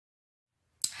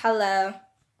Hello.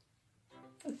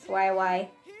 It's YY.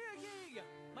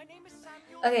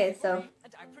 Okay, so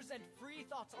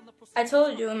I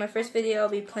told you in my first video I'll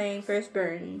be playing First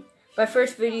Burn. By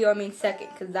first video I mean second,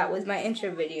 because that was my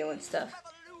intro video and stuff.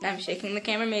 And I'm shaking the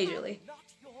camera majorly.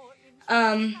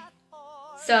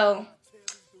 So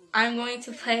I'm going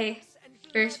to play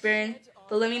First Burn,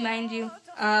 but let me mind you,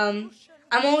 I'm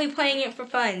only playing it for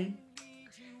fun.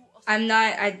 I'm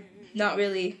not a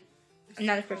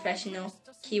professional,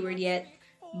 keyword yet,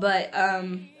 but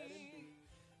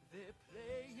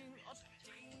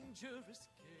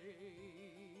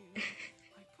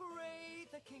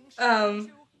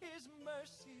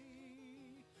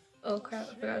oh crap,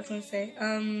 I forgot what I was gonna say.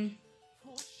 I'm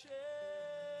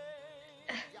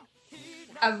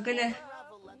gonna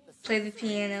play the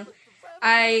piano.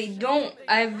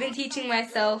 I've been teaching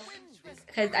myself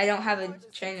because I don't have a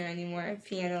trainer anymore, a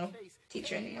piano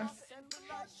teacher anymore.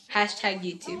 Hashtag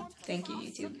YouTube. Thank you,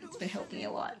 YouTube. It's been helping me a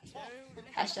lot.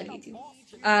 Hashtag YouTube.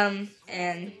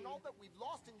 And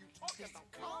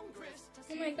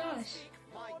oh my gosh.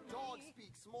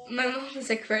 My mom was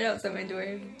like right outside my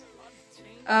door.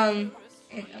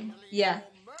 Yeah.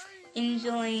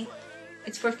 Enjoy.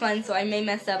 It's for fun, so I may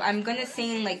mess up. I'm gonna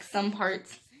sing in like some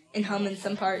parts and hum in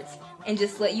some parts and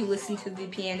just let you listen to the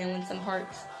piano in some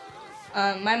parts.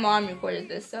 My mom recorded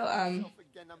this, so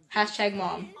hashtag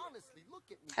mom.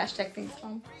 Hashtag thanks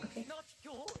mom. Okay.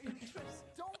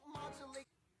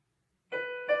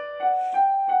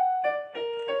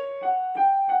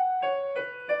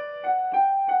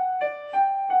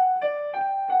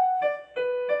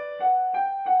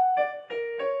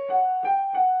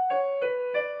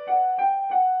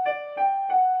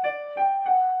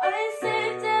 I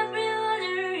saved every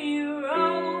letter you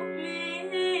wrote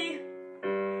me.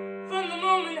 From the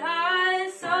moment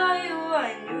I saw you,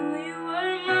 I knew you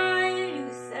were mine. You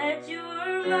said you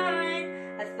were mine.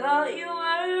 I thought you were